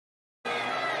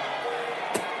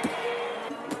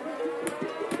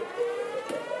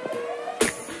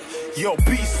Yo,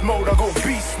 beast mode, I go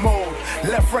beast mode.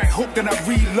 Left, right hook, then I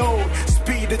reload.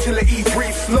 Speed until it eat,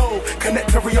 breathe slow.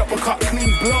 Connect every uppercut, clean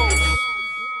blows.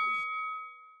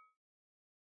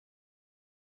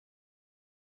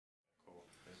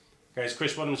 Okay, it's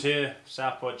Chris Waddams here,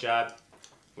 TeamSouthpawJab,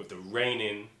 with the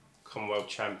reigning Commonwealth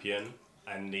champion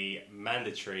and the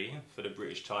mandatory for the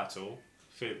British title,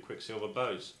 Philip Quicksilver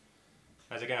Bowes.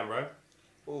 How's it going, bro?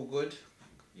 All good.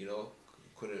 You know,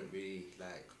 couldn't really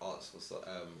ask for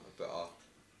a better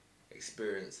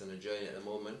experience and a journey at the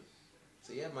moment.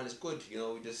 So yeah, man, it's good. You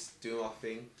know, we're just doing our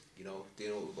thing. You know,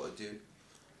 doing what we've got to do,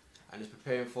 and just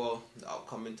preparing for the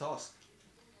upcoming task.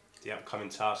 The upcoming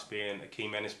task being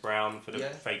Akeem Ennis-Brown for the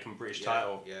vacant British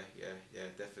title. Yeah,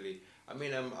 definitely. I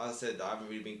mean, as I said, I haven't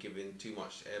really been giving too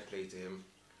much airplay to him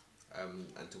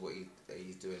and to what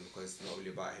he's doing, because it's not really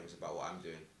about him, it's about what I'm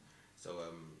doing. So,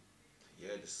 yeah,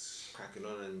 just cracking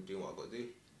on and doing what I've got to do.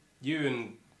 You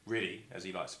and Riiddy, as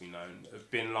he likes to be known, have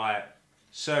been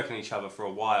circling each other for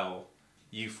a while.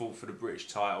 You fought for the British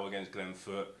title against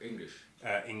Glenfoot. English,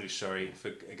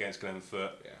 against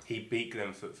Glenfoot. Yeah. He beat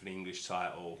Glenfoot for the English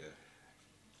title.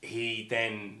 Yeah. He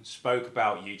then spoke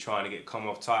about you trying to get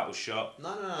Commonwealth title shot.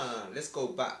 No. Let's go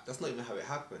back. That's not even how it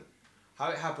happened.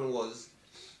 How it happened was,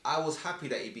 I was happy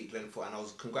that he beat Glenfoot, and I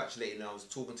was congratulating him. I was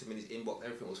talking to him in his inbox.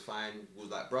 Everything was fine. We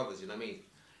was like brothers, you know what I mean?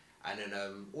 And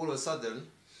then all of a sudden,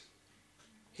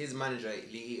 his manager,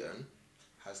 Lee Eaton,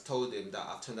 has told him that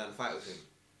I've turned down a fight with him.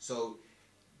 So,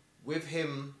 with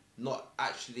him not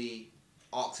actually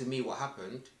asking me what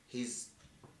happened, he's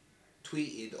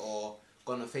tweeted or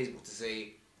gone on Facebook to say,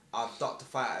 I've ducked a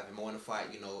fight out of him, I want to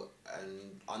fight, you know,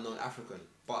 an unknown African.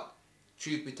 But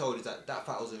truth be told is that that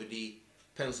fight was already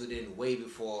penciled in way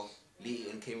before Lee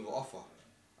Eaton came with an offer.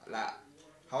 Like,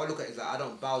 how I look at it is I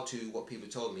don't bow to what people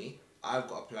told me. I've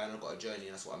got a plan, I've got a journey,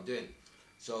 and that's what I'm doing.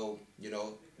 So, you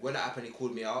know, when that happened, he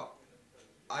called me out.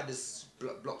 I just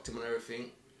blocked him on everything,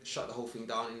 shut the whole thing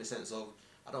down in the sense of,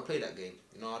 I don't play that game,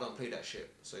 you know, I don't play that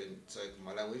shit, so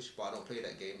my language, but I don't play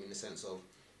that game in the sense of,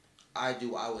 I do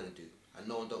what I want to do, and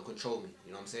no one don't control me,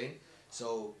 you know what I'm saying?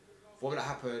 So, when that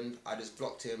happened, I just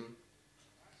blocked him,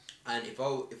 and if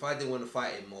I didn't want to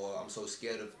fight him, or I'm so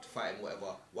scared of fighting him,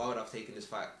 whatever, why would I have taken this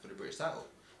fight for the British title,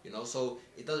 you know? So,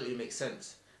 it doesn't really make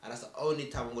sense, and that's the only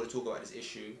time I'm going to talk about this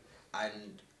issue,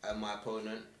 and my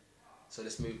opponent. So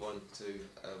let's move on to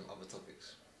other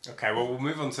topics. Okay, well, we'll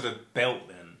move on to the belt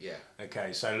then. Yeah.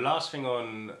 Okay, so last thing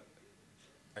on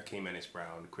Akeem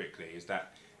Ennis-Brown quickly is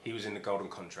that he was in the golden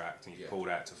contract and he pulled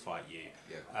out to fight you.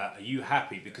 Yeah. Are you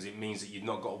happy because it means that you've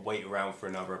not got to wait around for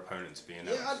another opponent to be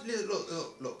announced? Yeah,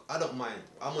 look, I don't mind.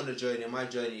 I'm on a journey, and my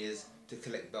journey is to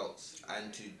collect belts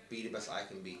and to be the best I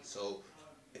can be. So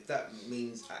if that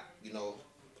means, you know,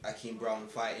 Akeem Brown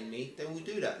fighting me, then we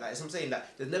do that. Like, as I'm saying,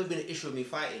 that there's never been an issue with me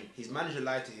fighting. His manager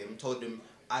lied to him, told him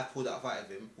I pulled out a fight of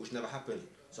him, which never happened.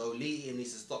 So Lee Eaton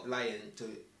needs to stop lying to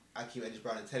Akeem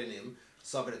Ennis-Brown and telling him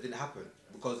something that didn't happen.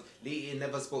 Because Lee Eaton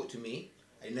never spoke to me,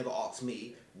 and he never asked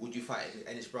me, would you fight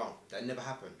Ennis-Brown? That never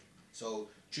happened. So,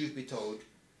 truth be told,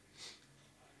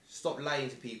 stop lying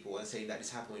to people and saying that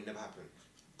this happened when it never happened.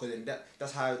 Because then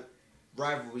that's how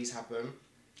rivalries happen.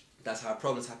 That's how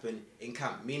problems happen in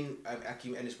camp. Me and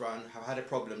Akeem Ennis-Brown have had a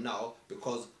problem now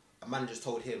because a manager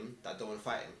told him that I don't want to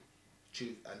fight him.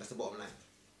 Truth, and that's the bottom line.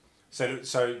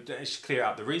 So let's clear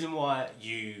up. The reason why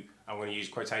you, I'm going to use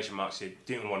quotation marks here,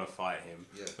 didn't want to fight him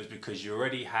was because you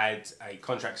already had a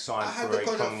contract signed for a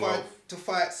Commonwealth. To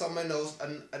fight someone else,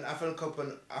 an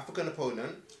African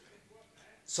opponent.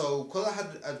 So, because I had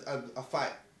a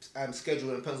fight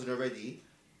scheduled and penciled already,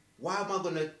 why am I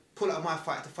going to pull out my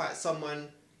fight to fight someone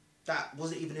that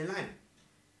wasn't even in line?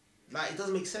 Like, it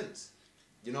doesn't make sense,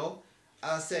 you know? As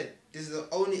I said, this is the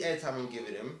only airtime I'm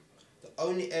giving him, the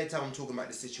only airtime I'm talking about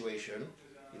the situation,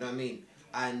 you know what I mean?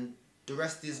 And the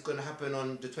rest is going to happen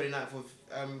on the 29th of,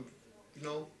 you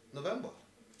know, November.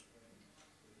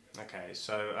 Okay,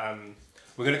 so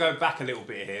we're going to go back a little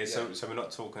bit here, so we're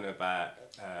not talking about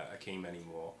Akeem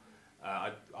anymore.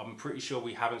 I'm pretty sure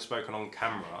we haven't spoken on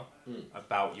camera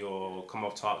about your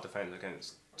Commonwealth title defence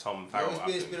against Tom Farrell.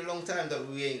 No, it's been a long time that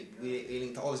we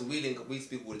ain't obviously we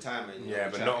speak all the time, and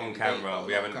but not on camera.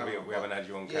 We haven't had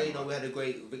you on camera. Yeah, you know, we had a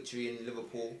great victory in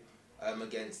Liverpool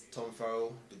against Tom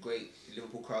Farrell. The great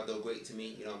Liverpool crowd, they were great to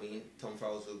me. You know what I mean? Tom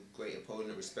Farrell's a great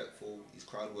opponent, respectful. His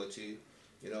crowd were too.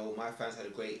 You know, my fans had a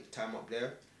great time up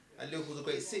there, and Liverpool's a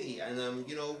great city. And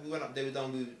you know, we went up there, we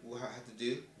done what we had to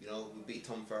do. You know, we beat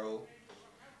Tom Farrell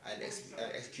and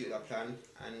executed our plan,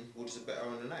 and we're just a better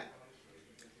on the night.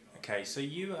 Okay, so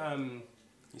you're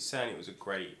saying it was a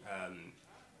great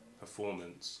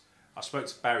performance. I spoke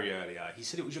to Barry earlier. He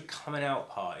said it was your coming out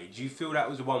party. Do you feel that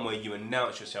was the one where you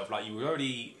announced yourself, like you were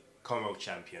already Commonwealth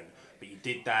champion, but you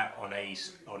did that on a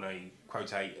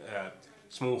quote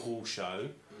small hall show,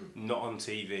 not on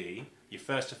TV. Your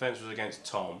first defence was against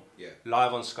Tom,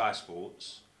 live on Sky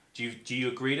Sports. Do you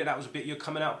agree that that was a bit your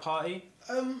coming out party?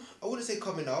 I wouldn't say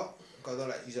coming out, because I don't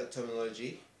like to use that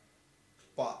terminology,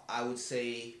 but I would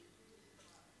say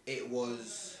it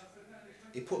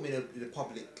put me in the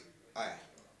public eye,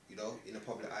 you know, in the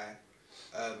public eye,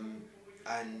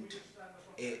 and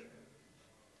it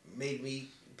made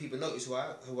people notice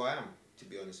who I am, to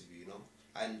be honest with you, you know.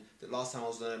 And the last time I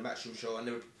was on a matchroom show, I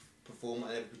never performed,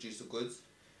 I never produced the goods,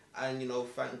 and you know,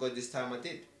 thank God this time I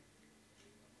did.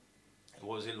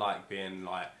 What was it like being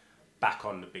like back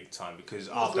on the big time? Because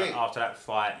after that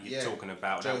fight you're talking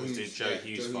about, that was the Joe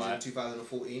Hughes fight in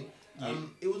 2014.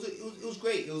 It was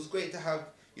great. It was great to have,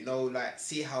 you know, like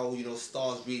see how, you know,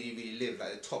 stars really live,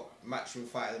 like the top matchroom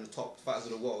fighters and the top fighters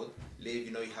of the world live.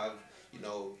 You know, you have, you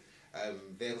know,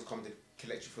 vehicles come to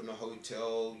collect you from the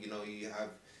hotel. You know, you have,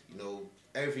 you know,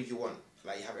 everything you want.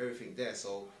 Like you have everything there.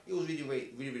 So it was really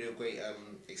a great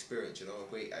experience. You know,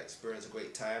 a great experience, a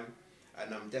great time.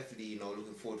 And I'm definitely, you know,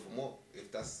 looking forward for more,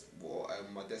 if that's what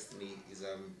my destiny is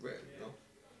written, you know.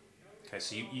 Okay,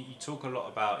 so you talk a lot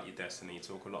about your destiny, you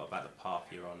talk a lot about the path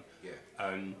you're on.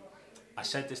 Yeah. I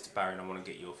said this to Barry and I want to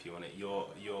get your view on it.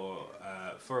 You're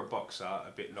for a boxer,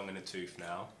 a bit long in the tooth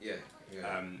now. Yeah.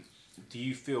 Do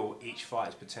you feel each fight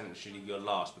is potentially your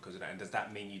last because of that? And does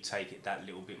that mean you take it that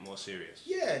little bit more serious?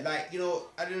 Yeah, like, you know,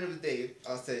 at the end of the day,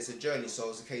 I'll say it's a journey, so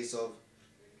it's a case of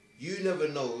you never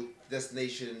know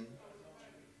destination.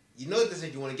 You know the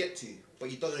destination you want to get to,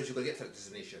 but you don't know if you're going to get to that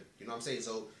destination. You know what I'm saying?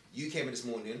 So you came in this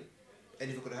morning,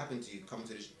 anything could have happened to you coming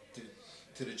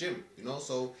to the gym, you know?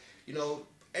 So, you know,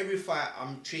 every fight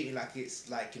I'm treating like it's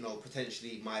like, you know,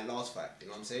 potentially my last fight, you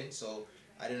know what I'm saying? So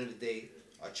at the end of the day,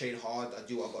 I train hard, I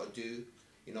do what I got to do.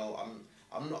 You know,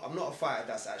 I'm not a fighter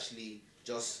that's actually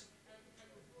just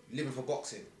living for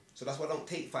boxing. So that's why I don't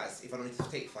take fights if I don't need to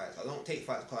take fights. I don't take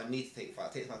fights because I need to take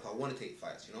fights. I take fights because I want to take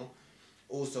fights, you know?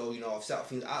 Also, you know, I've set up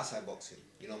things outside boxing,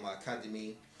 you know, my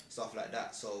academy, stuff like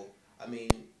that. So, I mean,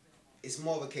 it's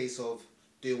more of a case of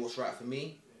doing what's right for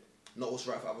me, not what's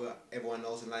right for everyone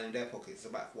else and lining their pockets. It's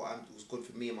about what was good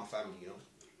for me and my family, you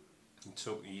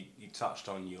know. You touched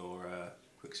on your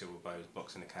Quicksilver Bowes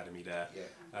Boxing Academy there,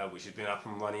 yeah. Which has been up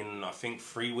and running, I think,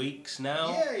 3 weeks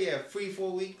now? Yeah,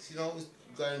 3-4 weeks, you know, it's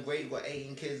going great. We've got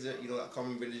 18 kids, you know, that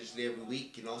come religiously every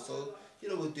week, you know, so, you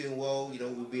know, we're doing well, you know,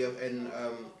 we'll be in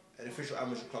an official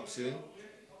amateur club soon.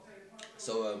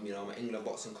 So, you know, I'm an England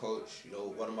boxing coach, you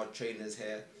know, one of my trainers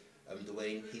here,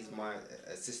 Dwayne, he's my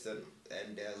assistant,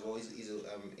 and as well, he's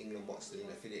an England boxing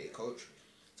affiliated coach.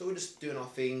 So we're just doing our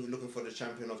thing, looking for the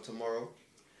champion of tomorrow.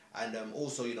 And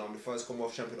also, you know, I'm the first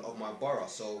Commonwealth champion of my borough,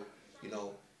 so, you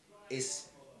know, it's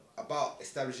about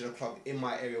establishing a club in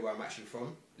my area where I'm actually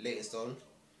from, Leytonstone,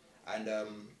 and,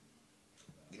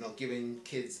 you know, giving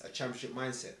kids a championship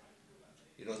mindset.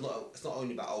 You know, it's not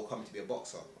only about, oh, come to be a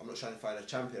boxer. I'm not trying to find a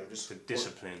champion. I'm just for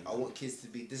discipline. I want kids to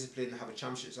be disciplined and have a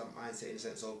championship mindset in the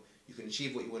sense of you can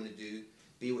achieve what you want to do,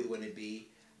 be what you want to be,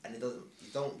 and you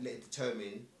don't let it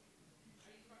determine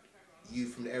you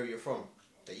from the area you're from,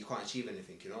 that you can't achieve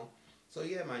anything, you know. So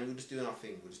yeah, man, we're just doing our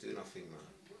thing.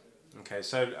 Man. Okay,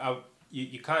 so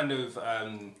you kind of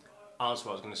answered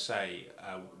what I was going to say.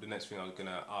 The next thing I was going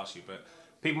to ask you, but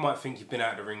people might think you've been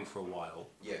out of the ring for a while,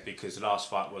 because the last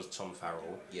fight was Tom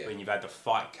Farrell, and you've had the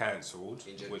fight cancelled,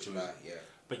 which was,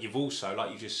 but you've also,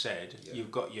 like you just said,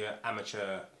 you've got your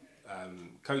amateur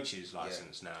coach's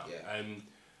license now,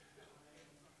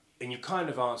 and you kind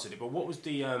of answered it. But what was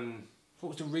the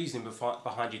reasoning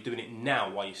behind you doing it now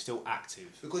while you're still active?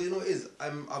 Because you know what it is,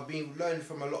 I've been learning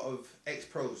from a lot of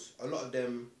ex-pros. A lot of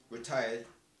them retired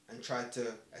and tried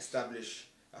to establish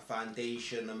a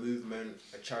foundation, a movement,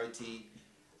 a charity.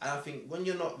 And I think when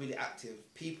you're not really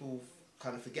active, people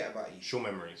kind of forget about you. Short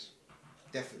memories.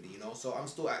 Definitely, you know. So I'm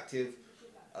still active.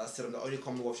 As I said, I'm the only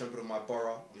Commonwealth champion of my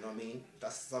borough. You know what I mean?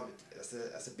 That's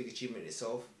a big achievement in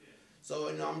itself. So,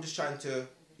 you know, I'm just trying to,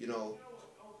 you know,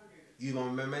 use my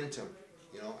momentum,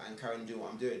 you know, and carry on doing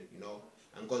what I'm doing, you know.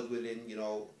 And God willing, you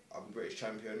know, I'll be British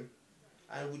champion.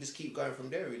 And we just keep going from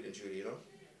there, really and truly, you know.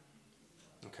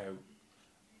 Okay.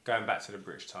 Going back to the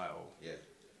British title. Yeah.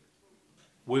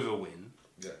 With a win.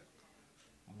 Yeah.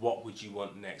 What would you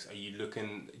want next? Are you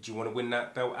looking? Do you want to win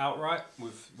that belt outright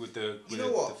with the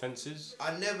defences?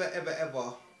 I never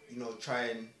ever you know try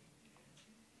and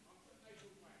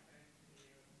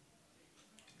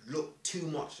look too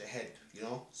much ahead. You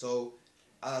know, so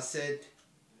as I said,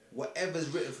 whatever's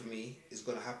written for me is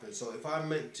gonna happen. So if I'm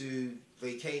meant to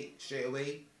vacate straight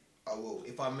away, I will.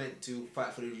 If I'm meant to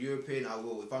fight for the European, I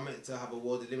will. If I'm meant to have a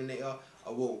world eliminator, I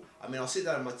will. I mean, I'll sit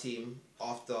down with my team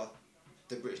after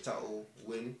the British title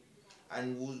win,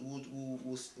 and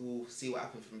we'll see what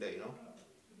happens from there, you know.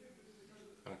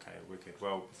 Okay, wicked.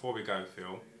 Well, before we go,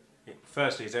 Phil,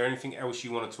 firstly, is there anything else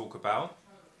you want to talk about?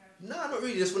 No, not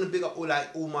really. Just want to big up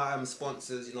all my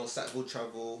sponsors. You know, Southpaw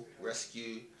Travel,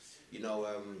 Rescue. You know,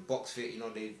 BoxFit. You know,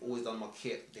 they've always done my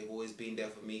kit. They've always been there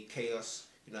for me. Chaos.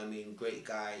 You know what I mean? Great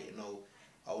guy. You know,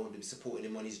 I want to be supporting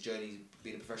him on his journey,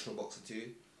 being a professional boxer too.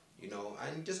 You know,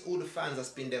 and just all the fans that's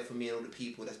been there for me and all the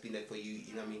people that's been there for you.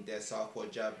 You know what I mean? There's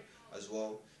TeamSouthpawJab as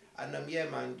well. And yeah,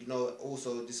 man. You know,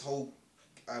 also this whole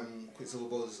Quicksilver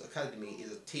Bowes Academy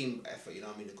is a team effort. You know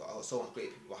what I mean? They've got so much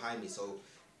great people behind me. So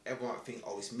everyone might think,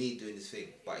 oh, it's me doing this thing,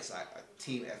 but it's like a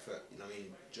team effort. You know what I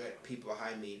mean? People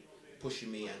behind me,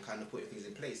 pushing me and kind of putting things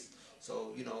in place.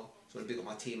 So, you know, so I want to big up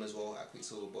my team as well at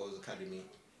Quicksilver Bowes Academy,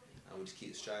 and we'll just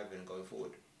keep striving and going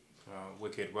forward.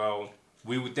 Wicked. Well,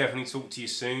 we will definitely talk to you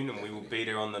soon, and we will be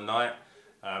there on the night.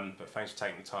 But thanks for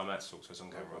taking the time out to talk to us on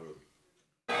camera.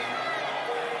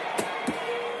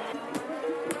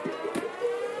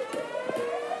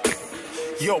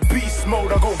 Yo, beast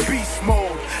mode, I go beast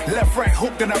mode. Left, right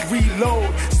hook, then I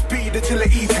reload. Speed until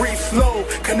it breathe slow.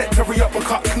 Connect every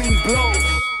uppercut, clean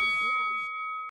blow.